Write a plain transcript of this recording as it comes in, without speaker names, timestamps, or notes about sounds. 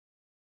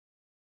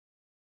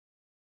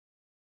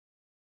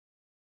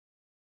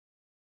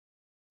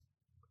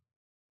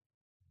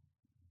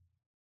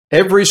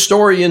Every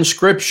story in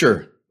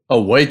Scripture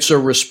awaits a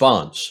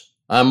response.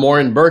 I'm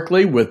Warren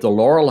Berkeley with the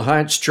Laurel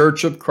Heights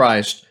Church of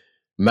Christ,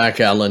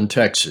 McAllen,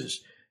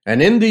 Texas.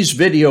 And in these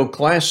video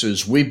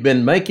classes, we've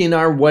been making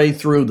our way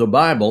through the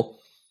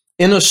Bible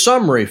in a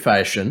summary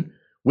fashion.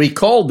 We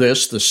call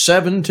this the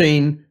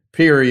 17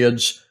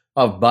 periods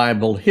of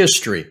Bible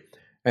history.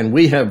 And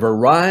we have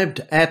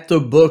arrived at the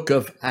book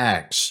of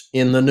Acts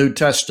in the New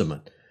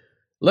Testament.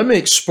 Let me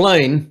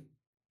explain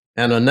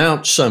and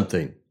announce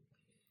something.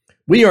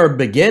 We are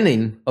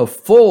beginning a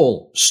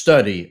full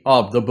study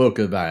of the book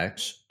of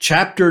Acts,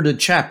 chapter to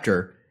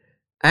chapter,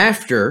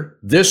 after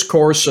this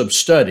course of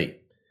study.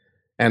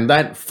 And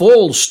that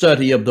full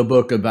study of the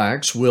book of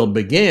Acts will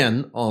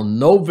begin on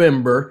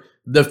November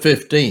the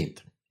 15th.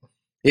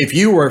 If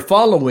you are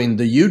following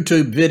the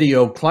YouTube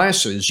video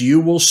classes, you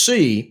will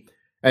see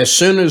as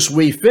soon as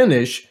we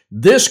finish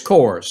this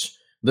course,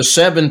 the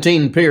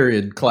 17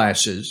 period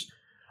classes,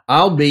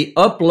 I'll be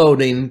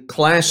uploading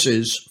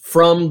classes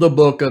from the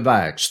book of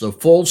Acts, the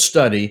full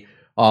study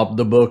of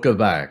the book of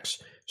Acts.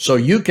 So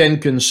you can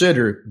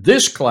consider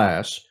this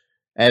class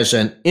as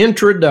an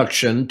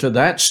introduction to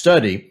that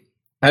study,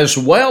 as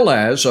well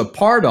as a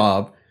part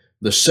of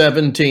the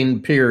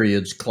 17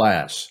 periods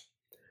class.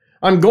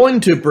 I'm going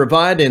to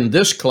provide in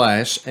this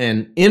class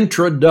an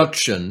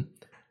introduction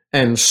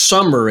and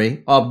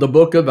summary of the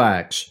book of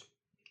Acts.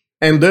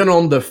 And then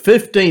on the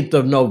 15th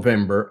of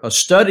November, a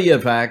study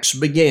of Acts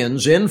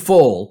begins in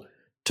full,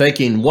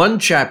 taking one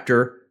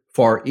chapter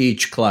for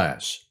each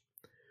class.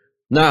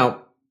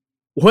 Now,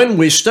 when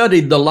we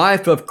studied the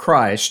life of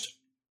Christ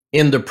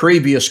in the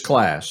previous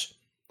class,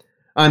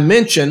 I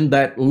mentioned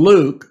that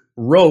Luke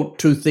wrote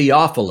to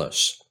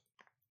Theophilus.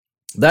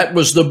 That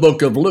was the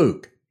book of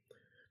Luke.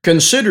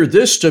 Consider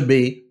this to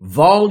be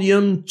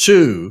volume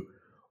 2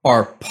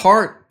 or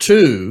part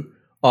 2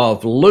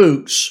 of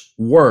Luke's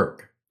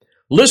work.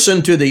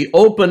 Listen to the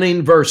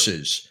opening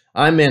verses.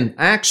 I'm in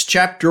Acts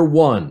chapter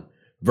 1,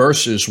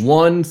 verses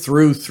 1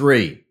 through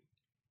 3.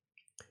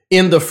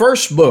 In the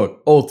first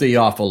book, O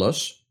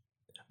Theophilus,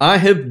 I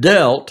have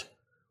dealt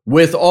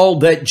with all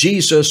that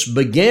Jesus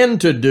began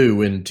to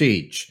do and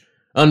teach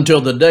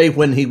until the day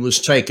when he was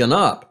taken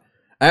up,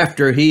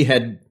 after he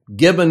had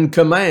given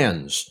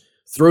commands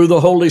through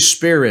the Holy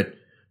Spirit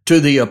to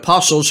the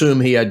apostles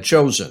whom he had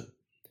chosen.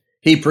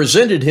 He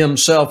presented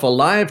himself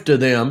alive to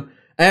them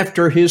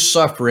after his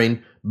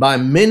suffering by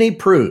many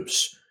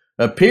proofs,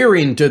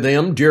 appearing to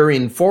them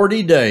during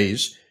 40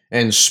 days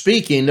and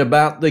speaking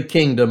about the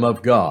kingdom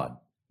of God.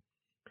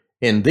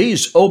 In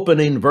these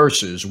opening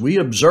verses, we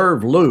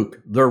observe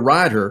Luke, the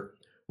writer,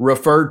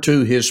 refer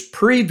to his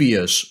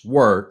previous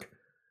work,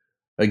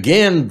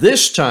 again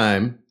this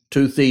time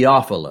to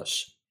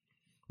Theophilus.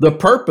 The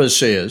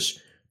purpose is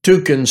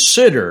to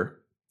consider,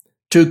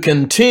 to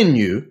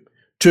continue,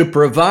 to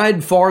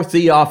provide for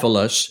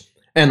Theophilus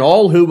and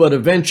all who would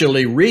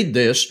eventually read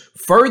this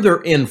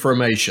further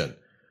information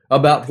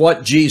about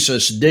what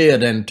Jesus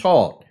did and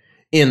taught.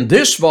 In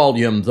this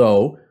volume,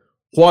 though,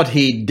 what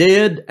he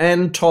did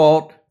and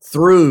taught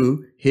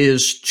through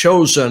his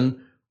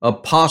chosen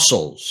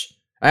apostles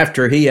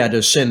after he had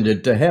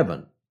ascended to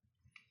heaven.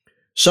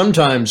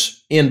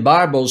 Sometimes in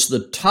Bibles,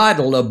 the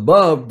title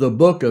above the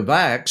book of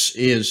Acts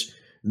is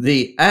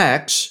the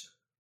Acts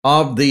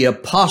of the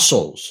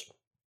Apostles.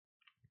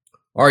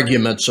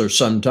 Arguments are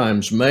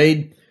sometimes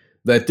made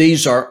that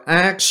these are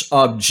acts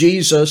of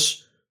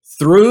Jesus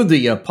through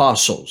the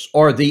apostles,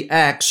 or the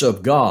acts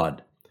of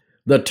God.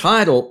 The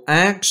title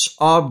Acts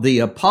of the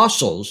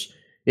Apostles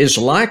is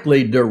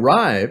likely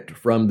derived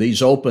from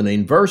these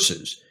opening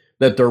verses,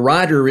 that the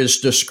writer is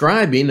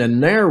describing and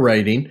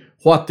narrating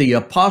what the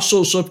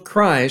apostles of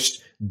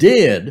Christ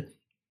did,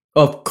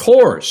 of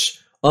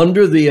course,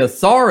 under the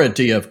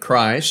authority of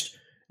Christ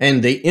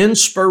and the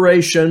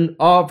inspiration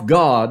of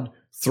God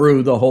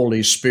through the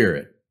Holy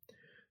Spirit.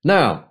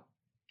 Now,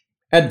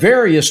 at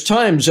various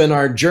times in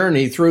our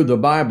journey through the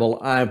Bible,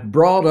 I've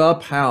brought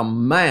up how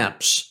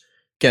maps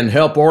can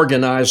help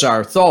organize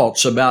our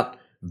thoughts about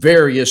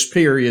various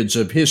periods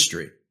of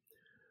history.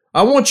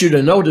 I want you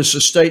to notice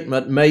a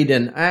statement made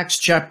in Acts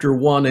chapter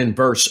 1 and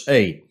verse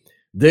 8.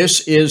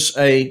 This is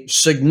a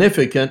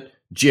significant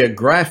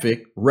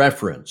geographic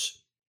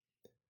reference.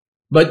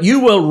 But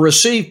you will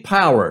receive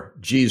power,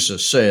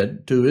 Jesus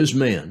said to his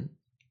men,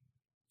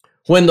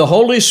 when the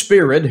Holy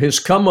Spirit has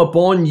come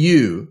upon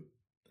you,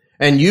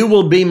 and you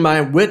will be my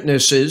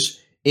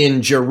witnesses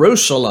in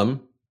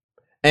Jerusalem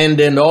and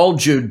in all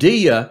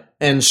Judea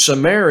and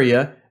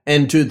Samaria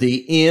and to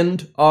the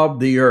end of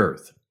the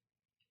earth.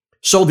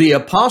 So the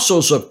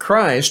apostles of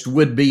Christ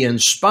would be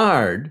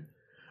inspired,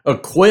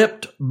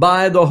 equipped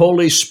by the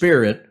Holy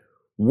Spirit,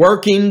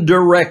 working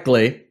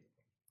directly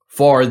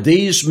for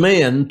these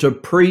men to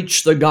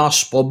preach the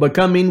gospel,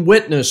 becoming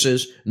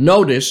witnesses,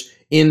 notice,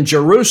 in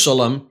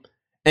Jerusalem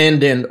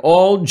and in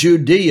all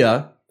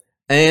Judea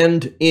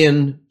and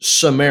in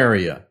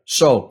Samaria.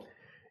 So,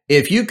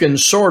 if you can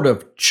sort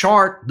of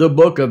chart the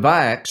book of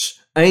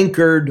Acts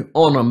anchored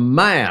on a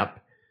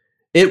map,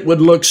 it would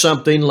look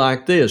something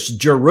like this.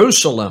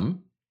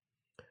 Jerusalem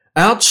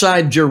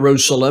outside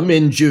Jerusalem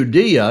in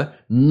Judea,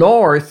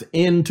 north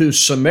into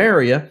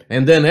Samaria,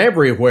 and then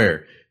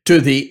everywhere to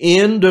the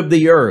end of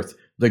the earth,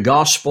 the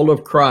gospel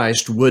of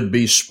Christ would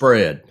be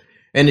spread.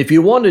 And if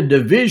you wanted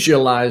to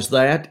visualize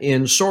that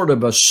in sort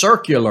of a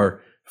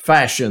circular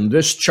fashion,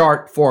 this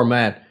chart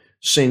format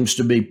seems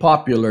to be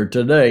popular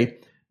today.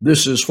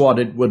 This is what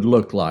it would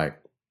look like.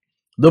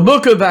 The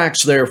book of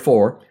Acts,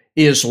 therefore,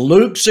 is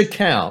Luke's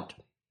account,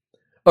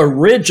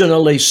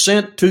 originally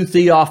sent to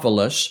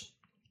Theophilus,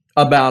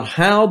 about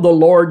how the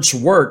Lord's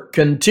work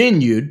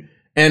continued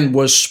and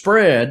was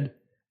spread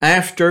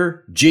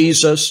after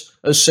Jesus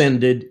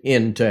ascended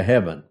into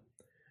heaven.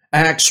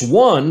 Acts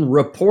 1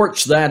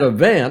 reports that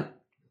event.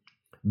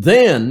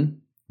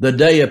 Then, the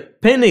day of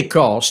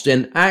Pentecost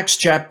in Acts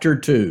chapter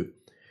 2,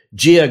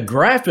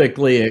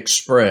 geographically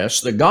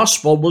expressed, the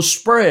gospel was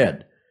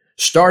spread,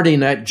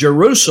 starting at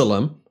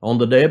Jerusalem on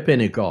the day of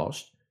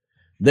Pentecost,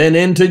 then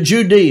into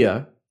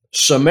Judea,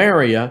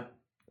 Samaria,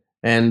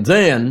 and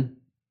then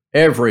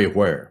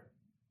everywhere.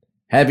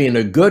 Having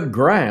a good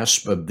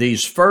grasp of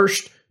these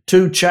first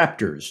two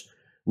chapters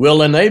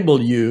will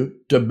enable you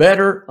to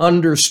better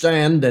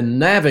understand and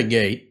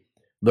navigate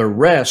the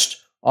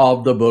rest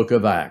of the book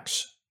of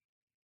Acts.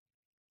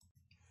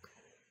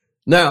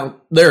 Now,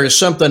 there is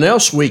something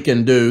else we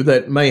can do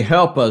that may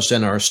help us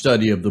in our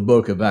study of the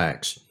book of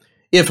Acts.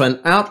 If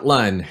an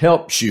outline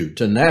helps you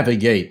to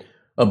navigate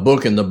a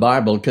book in the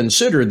Bible,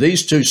 consider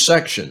these two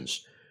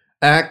sections,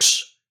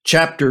 Acts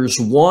chapters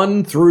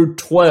 1 through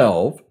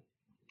 12,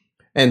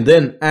 and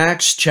then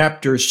Acts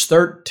chapters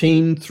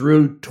 13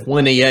 through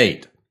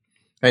 28.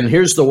 And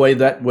here's the way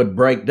that would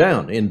break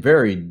down in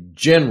very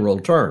general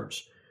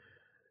terms.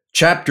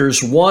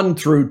 Chapters 1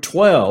 through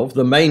 12,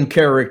 the main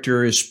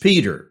character is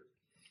Peter,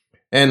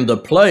 and the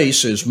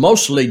place is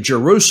mostly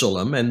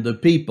Jerusalem, and the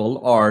people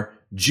are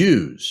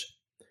Jews.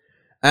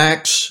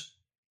 Acts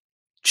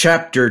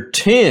chapter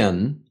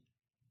 10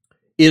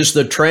 is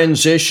the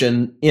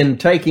transition in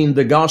taking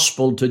the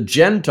gospel to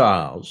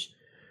Gentiles.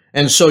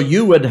 And so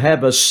you would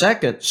have a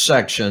second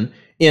section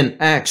in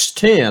Acts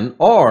 10,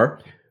 or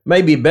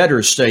maybe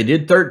better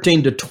stated,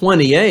 13 to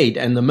 28,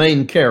 and the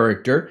main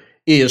character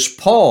is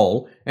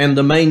Paul, and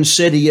the main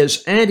city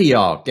is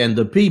Antioch, and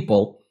the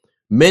people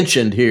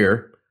mentioned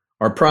here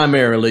are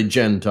primarily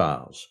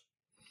Gentiles.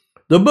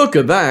 The book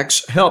of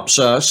Acts helps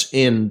us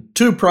in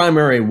two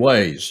primary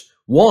ways.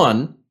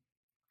 One,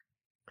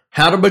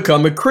 how to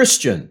become a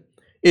Christian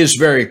is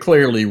very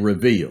clearly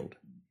revealed.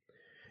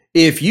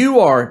 If you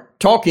are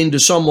talking to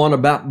someone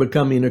about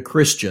becoming a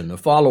Christian, a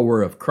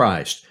follower of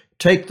Christ,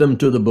 take them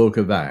to the book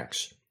of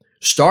Acts.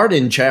 Start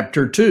in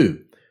chapter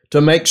 2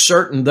 to make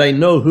certain they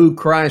know who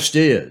Christ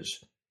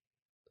is,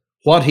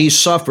 what he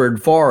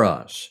suffered for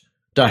us,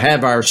 to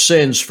have our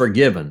sins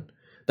forgiven.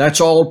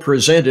 That's all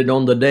presented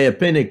on the day of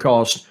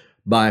Pentecost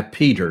by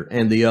Peter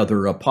and the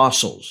other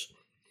apostles.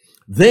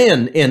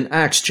 Then in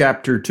Acts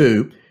chapter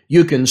 2,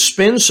 you can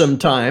spend some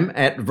time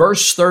at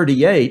verse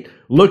 38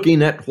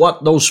 looking at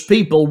what those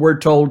people were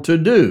told to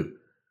do.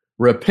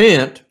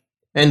 Repent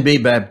and be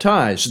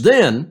baptized.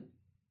 Then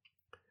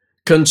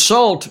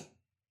consult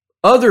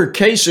other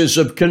cases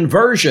of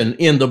conversion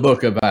in the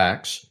book of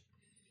Acts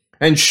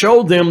and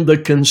show them the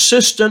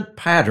consistent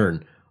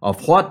pattern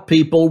of what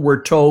people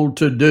were told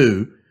to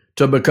do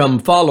to become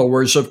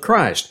followers of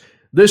Christ.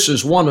 This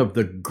is one of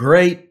the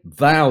great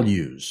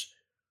values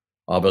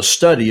of a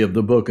study of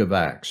the book of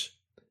Acts.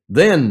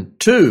 Then,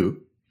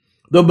 too,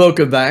 the book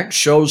of Acts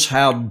shows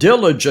how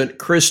diligent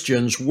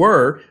Christians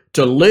were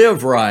to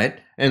live right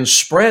and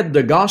spread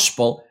the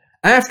gospel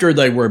after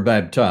they were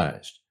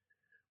baptized.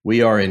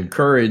 We are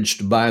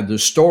encouraged by the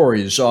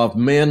stories of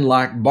men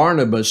like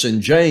Barnabas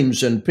and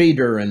James and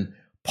Peter and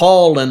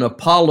Paul and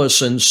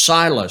Apollos and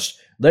Silas.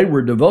 They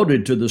were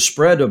devoted to the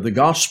spread of the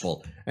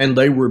gospel, and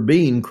they were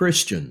being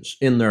Christians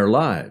in their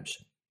lives.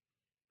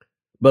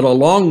 But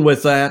along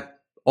with that,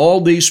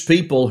 all these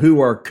people who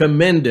are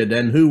commended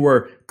and who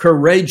were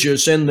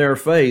courageous in their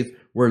faith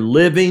were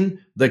living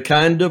the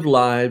kind of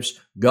lives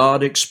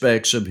God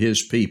expects of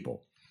his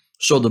people.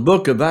 So the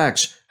book of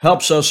Acts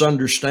helps us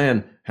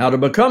understand how to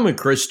become a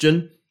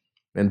Christian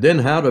and then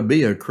how to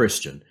be a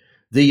Christian.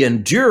 The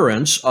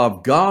endurance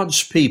of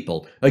God's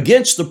people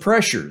against the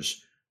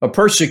pressures of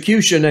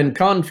persecution and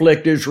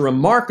conflict is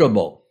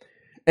remarkable,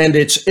 and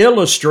it's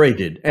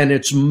illustrated and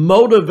it's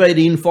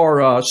motivating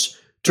for us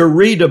to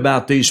read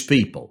about these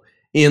people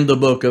in the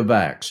book of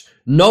Acts,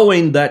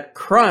 knowing that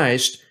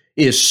Christ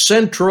is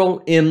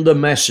central in the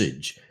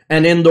message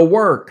and in the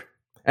work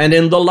and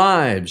in the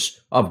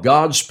lives of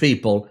God's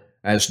people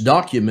as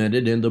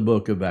documented in the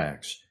book of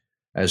Acts.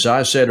 As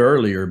I said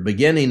earlier,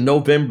 beginning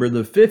November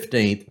the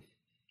 15th,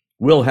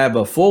 we'll have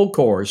a full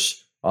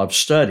course of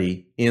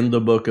study in the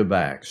book of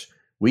Acts.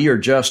 We are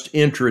just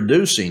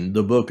introducing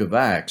the book of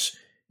Acts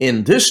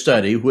in this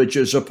study, which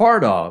is a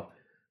part of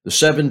the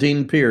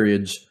 17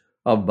 periods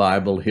of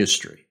Bible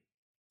history.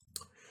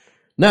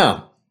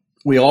 Now,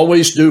 we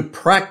always do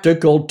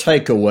practical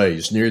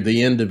takeaways near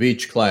the end of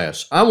each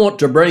class. I want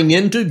to bring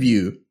into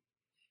view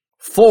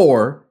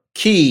 4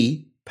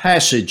 key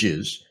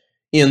passages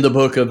in the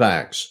book of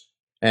Acts.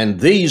 And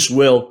these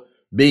will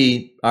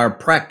be our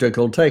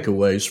practical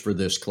takeaways for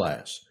this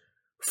class.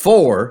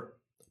 4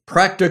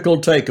 practical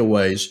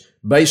takeaways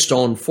based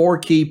on 4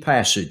 key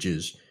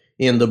passages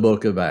in the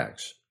book of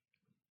Acts.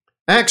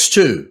 Acts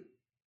 2,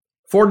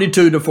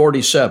 42 to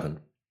 47.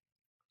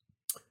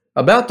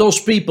 About those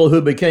people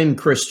who became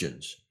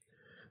Christians.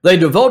 They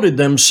devoted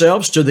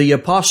themselves to the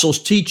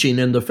apostles' teaching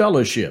and the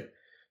fellowship,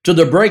 to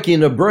the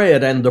breaking of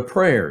bread and the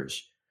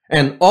prayers.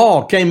 And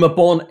awe came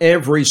upon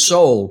every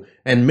soul,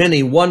 and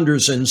many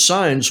wonders and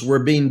signs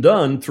were being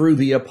done through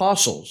the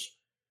apostles.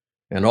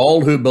 And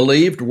all who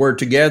believed were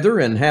together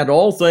and had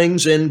all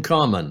things in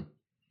common.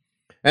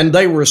 And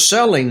they were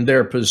selling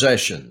their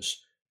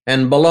possessions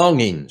and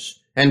belongings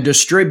and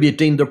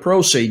distributing the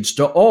proceeds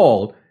to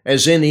all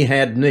as any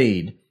had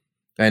need.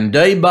 And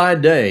day by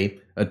day,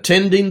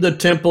 attending the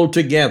temple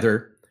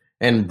together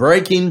and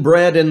breaking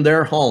bread in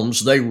their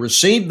homes, they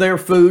received their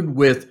food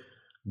with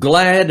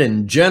glad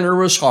and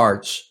generous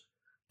hearts,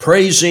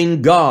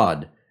 praising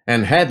God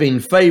and having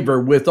favor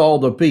with all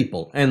the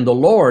people. And the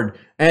Lord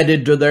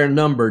added to their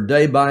number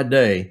day by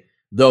day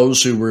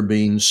those who were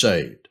being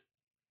saved.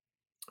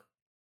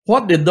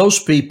 What did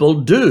those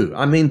people do?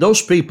 I mean,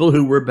 those people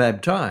who were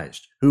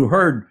baptized, who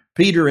heard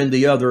Peter and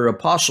the other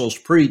apostles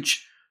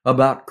preach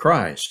about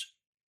Christ.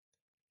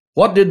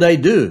 What did they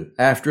do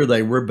after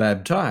they were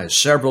baptized?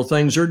 Several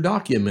things are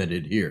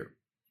documented here.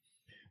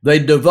 They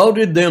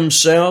devoted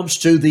themselves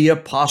to the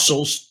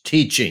apostles'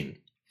 teaching.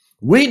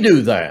 We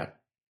do that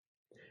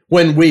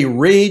when we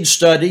read,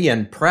 study,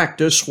 and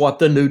practice what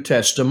the New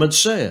Testament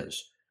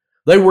says.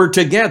 They were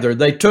together.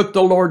 They took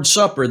the Lord's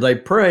Supper. They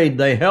prayed.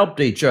 They helped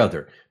each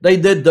other. They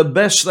did the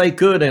best they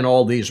could in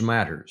all these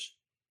matters.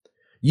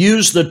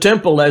 Used the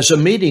temple as a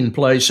meeting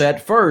place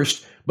at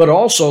first, but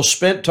also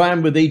spent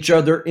time with each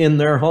other in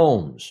their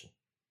homes.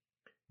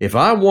 If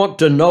I want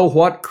to know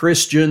what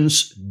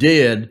Christians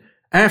did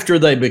after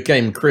they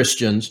became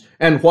Christians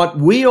and what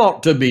we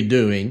ought to be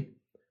doing,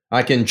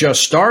 I can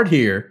just start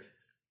here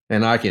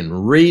and I can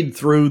read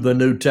through the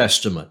New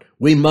Testament.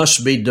 We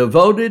must be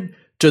devoted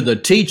to the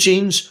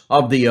teachings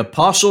of the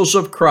apostles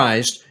of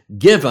Christ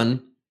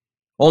given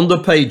on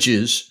the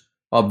pages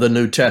of the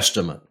New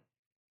Testament.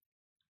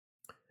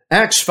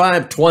 Acts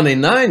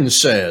 5:29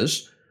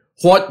 says,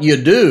 what you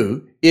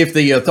do if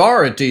the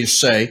authorities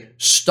say,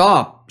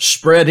 stop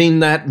spreading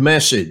that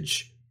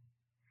message.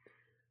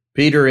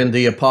 Peter and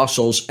the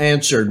apostles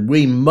answered,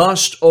 we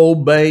must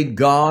obey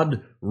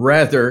God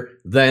rather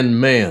than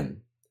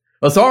men.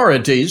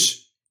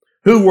 Authorities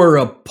who were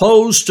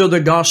opposed to the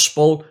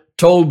gospel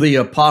told the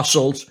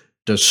apostles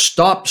to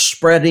stop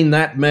spreading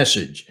that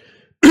message.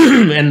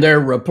 And their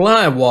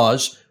reply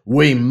was,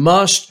 we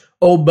must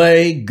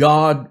obey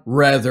God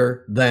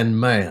rather than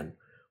man.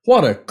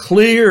 What a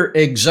clear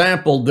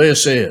example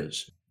this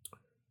is.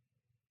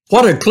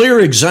 What a clear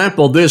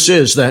example this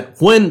is that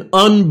when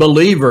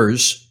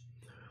unbelievers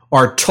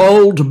are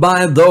told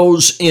by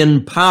those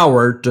in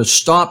power to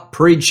stop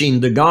preaching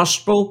the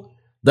gospel,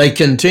 they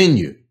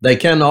continue. They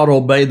cannot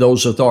obey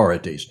those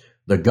authorities.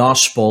 The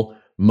gospel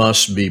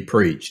must be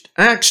preached.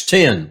 Acts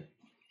 10,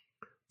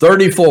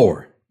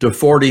 34 to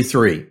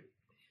 43.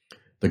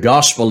 The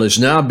gospel is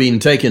now being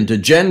taken to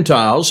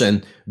Gentiles,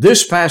 and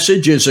this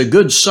passage is a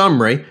good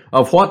summary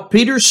of what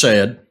Peter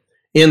said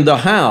in the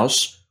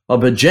house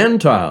of a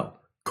Gentile,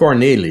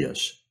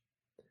 Cornelius.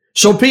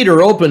 So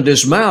Peter opened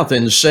his mouth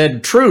and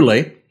said,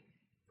 truly,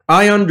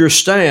 I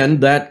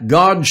understand that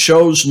God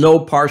shows no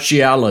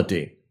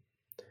partiality,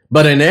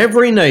 but in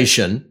every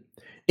nation,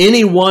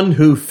 anyone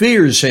who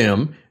fears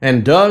him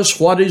and does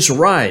what is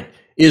right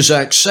is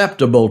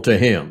acceptable to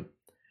him.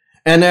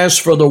 And as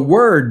for the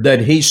word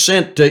that he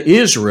sent to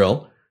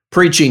Israel,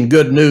 preaching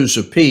good news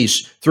of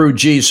peace through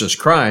Jesus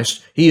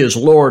Christ, he is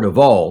Lord of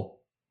all.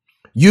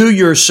 You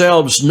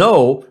yourselves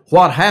know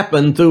what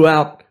happened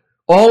throughout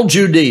all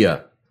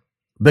Judea,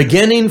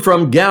 beginning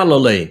from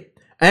Galilee,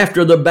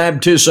 after the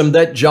baptism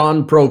that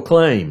John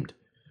proclaimed,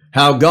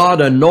 how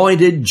God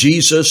anointed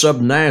Jesus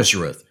of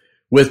Nazareth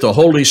with the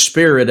Holy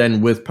Spirit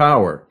and with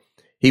power.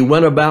 He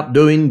went about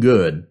doing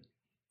good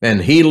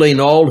and healing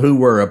all who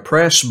were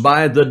oppressed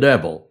by the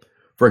devil,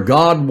 for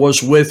God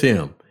was with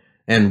him.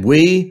 And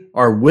we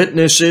are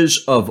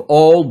witnesses of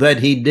all that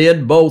he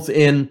did both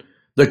in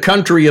the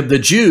country of the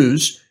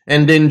Jews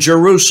and in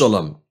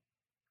Jerusalem.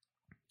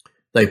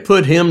 They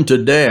put him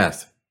to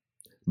death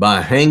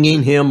by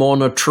hanging him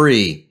on a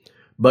tree.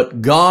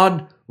 But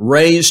God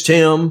raised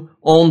him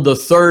on the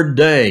third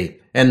day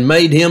and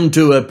made him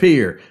to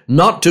appear,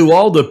 not to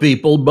all the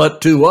people,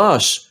 but to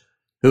us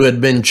who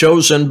had been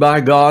chosen by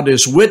God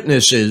as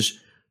witnesses,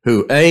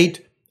 who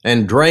ate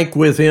and drank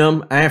with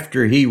him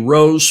after he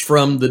rose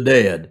from the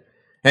dead.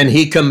 And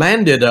he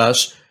commanded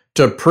us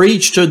to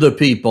preach to the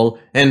people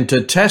and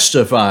to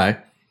testify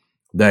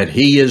that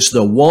he is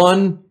the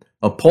one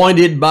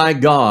appointed by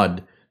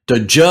God to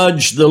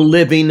judge the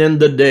living and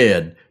the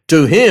dead.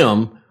 To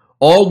him,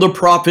 all the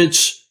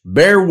prophets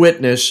bear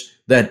witness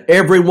that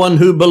everyone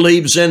who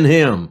believes in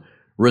him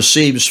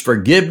receives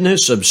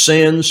forgiveness of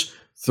sins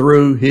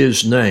through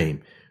his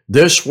name.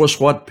 This was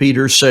what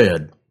Peter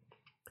said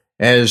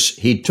as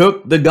he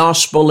took the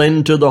gospel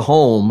into the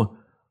home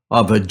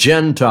of a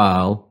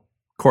Gentile,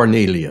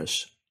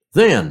 Cornelius.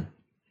 Then,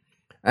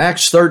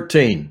 Acts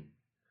 13,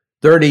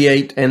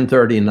 38 and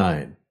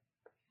 39.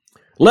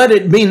 Let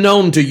it be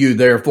known to you,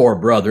 therefore,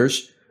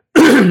 brothers,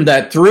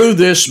 that through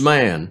this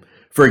man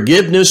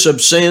forgiveness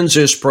of sins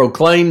is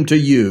proclaimed to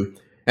you,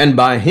 and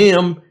by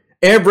him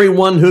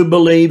everyone who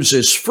believes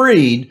is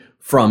freed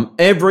from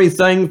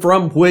everything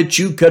from which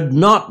you could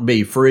not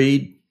be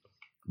freed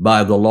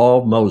by the law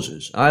of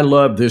Moses. I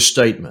love this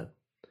statement,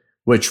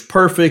 which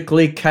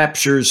perfectly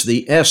captures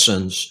the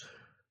essence,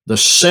 the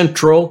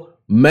central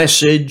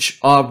message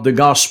of the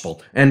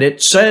gospel. And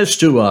it says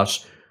to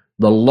us,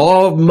 the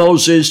law of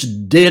Moses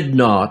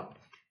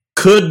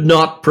could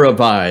not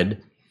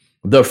provide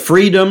the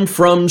freedom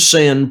from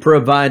sin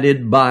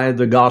provided by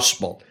the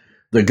gospel.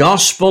 The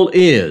gospel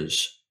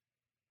is,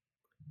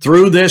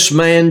 through this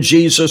man,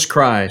 Jesus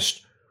Christ,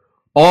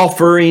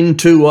 offering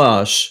to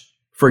us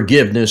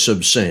forgiveness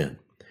of sin.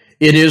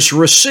 It is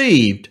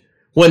received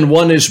when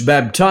one is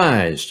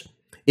baptized.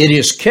 It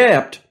is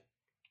kept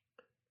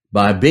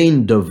by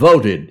being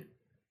devoted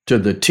to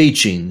the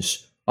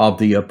teachings of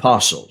the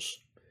apostles.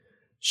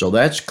 So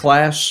that's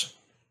class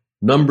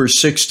number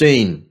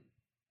 16.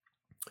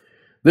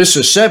 This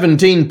is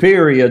 17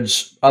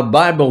 periods of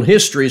Bible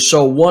history,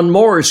 so one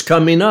more is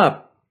coming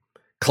up.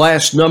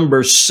 Class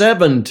number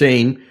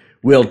 17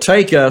 will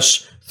take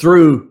us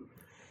through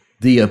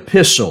the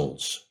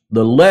epistles,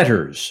 the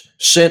letters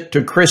sent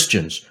to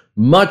Christians,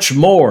 much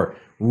more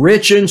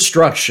rich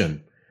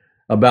instruction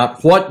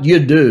about what you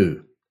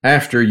do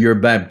after you're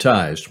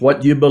baptized,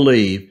 what you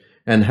believe,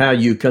 and how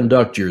you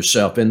conduct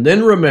yourself. And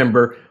then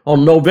remember,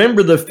 on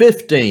November the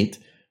 15th,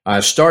 I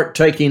start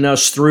taking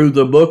us through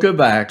the book of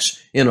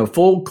Acts in a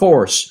full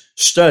course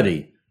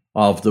study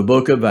of the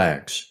book of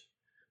Acts.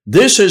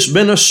 This has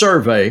been a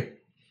survey.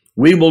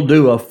 We will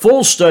do a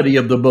full study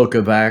of the book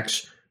of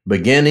Acts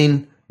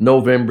beginning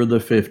November the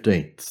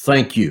 15th.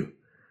 Thank you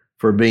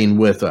for being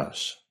with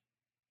us.